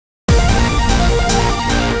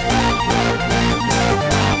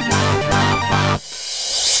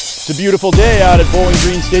It's a beautiful day out at Bowling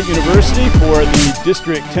Green State University for the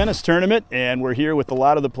district tennis tournament, and we're here with a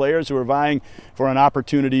lot of the players who are vying for an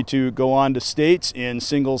opportunity to go on to states in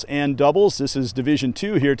singles and doubles. This is Division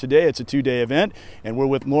II here today. It's a two-day event, and we're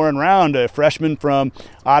with Rownd, a freshman from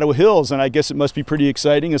Ottawa Hills, and I guess it must be pretty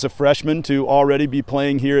exciting as a freshman to already be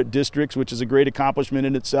playing here at districts, which is a great accomplishment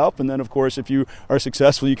in itself, and then of course if you are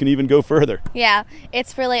successful you can even go further. Yeah,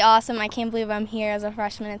 it's really awesome. I can't believe I'm here as a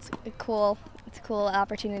freshman. It's a cool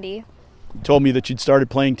opportunity. You told me that you'd started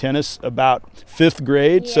playing tennis about 5th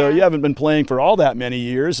grade, so you haven't been playing for all that many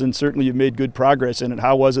years, and certainly you've made good progress in it.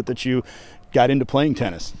 How was it that you got into playing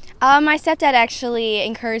tennis? My stepdad actually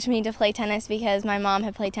encouraged me to play tennis because my mom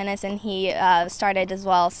had played tennis and he started as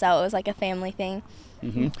well, so it was like a family thing.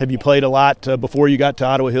 Have you played a lot before you got to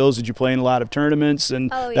Ottawa Hills? Did you play in a lot of tournaments and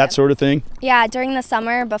that sort of thing? Yeah, during the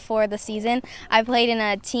summer before the season, I played in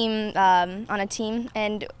a team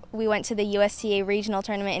and we went to the USTA regional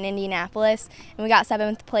tournament in Indianapolis and we got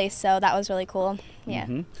 7th place, so that was really cool.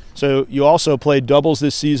 Yeah. So you also played doubles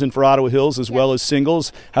this season for Ottawa Hills as well as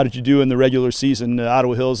singles. How did you do in the regular season?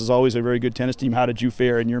 Ottawa Hills is always a very good tennis team. How did you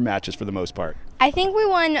fare in your matches for the most part? I think we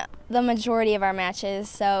won the majority of our matches,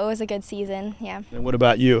 so it was a good season. Yeah. And what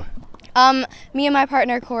about you? Me and my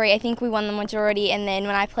partner Corey, I think we won the majority, and then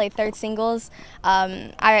when I played third singles,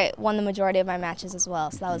 I won the majority of my matches as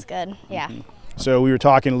well, so that was good. Yeah. So we were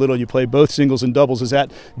talking a little, you play both singles and doubles. Is that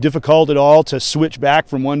difficult at all to switch back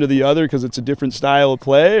from one to the other because it's a different style of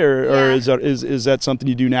play, or is that something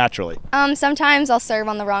you do naturally? Sometimes I'll serve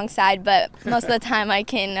on the wrong side, but most of the time I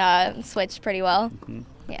can switch pretty well.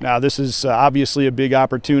 Yeah. Now this is obviously a big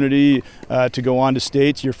opportunity to go on to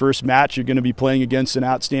states. Your first match, you're going to be playing against an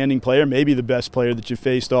outstanding player, maybe the best player that you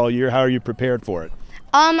faced all year. How are you prepared for it?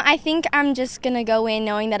 I think I'm just going to go in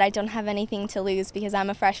knowing that I don't have anything to lose because I'm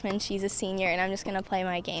a freshman, she's a senior, and I'm just going to play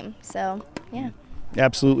my game. So, yeah.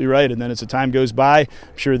 Absolutely right. And then as the time goes by,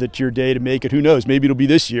 I'm sure that your day to make it, who knows, maybe it'll be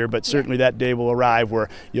this year, but certainly that day will arrive where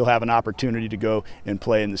you'll have an opportunity to go and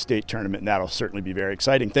play in the state tournament, and that'll certainly be very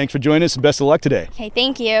exciting. Thanks for joining us, and best of luck today. Okay,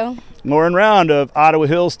 thank you. Rownd of Ottawa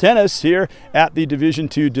Hills Tennis here at the Division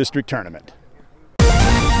II District Tournament.